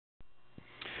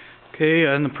Okay,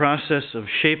 in the process of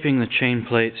shaping the chain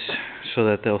plates so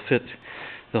that they'll fit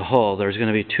the hull. There's going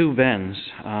to be two bends.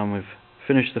 We've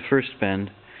finished the first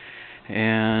bend,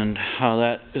 and how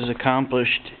that is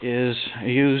accomplished is I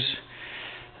use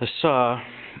a saw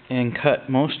and cut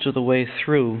most of the way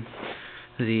through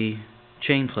the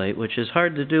chain plate, which is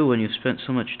hard to do when you've spent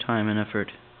so much time and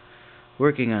effort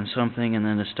working on something and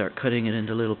then to start cutting it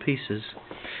into little pieces.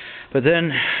 But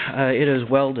then it is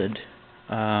welded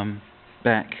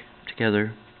back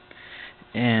together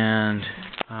and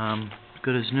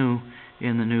good as new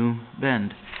in the new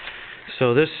bend.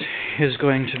 So this is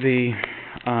going to be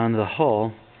on the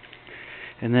hull,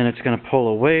 and then it's going to pull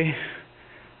away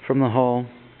from the hull,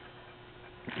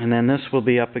 and then this will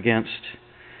be up against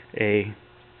a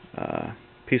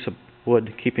piece of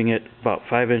wood, keeping it about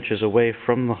 5 inches away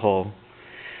from the hull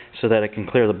so that it can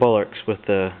clear the bulwarks with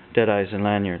the deadeyes and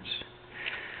lanyards.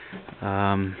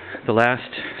 The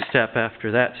last step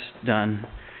after that's done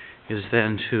is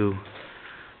then to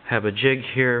have a jig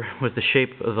here with the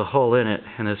shape of the hull in it,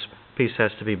 and this piece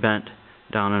has to be bent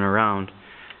down and around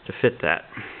to fit that.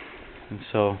 And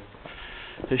so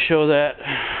to show that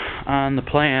on the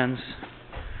plans,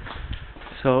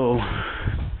 so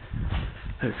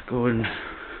let's go and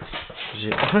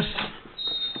zip this,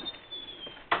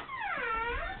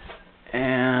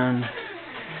 and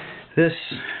this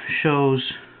shows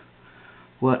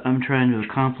what I'm trying to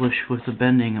accomplish with the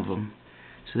bending of them.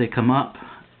 So they come up,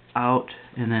 out,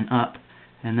 and then up,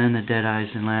 and then the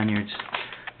deadeyes and lanyards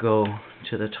go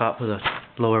to the top of the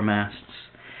lower masts,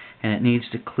 and it needs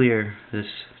to clear this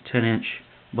 10-inch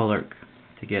bulwark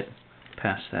to get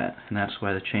past that, and that's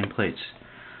why the chain plates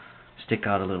stick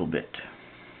out a little bit.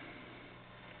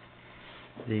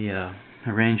 The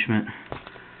arrangement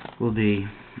will be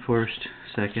first,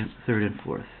 second, third, and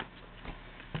fourth.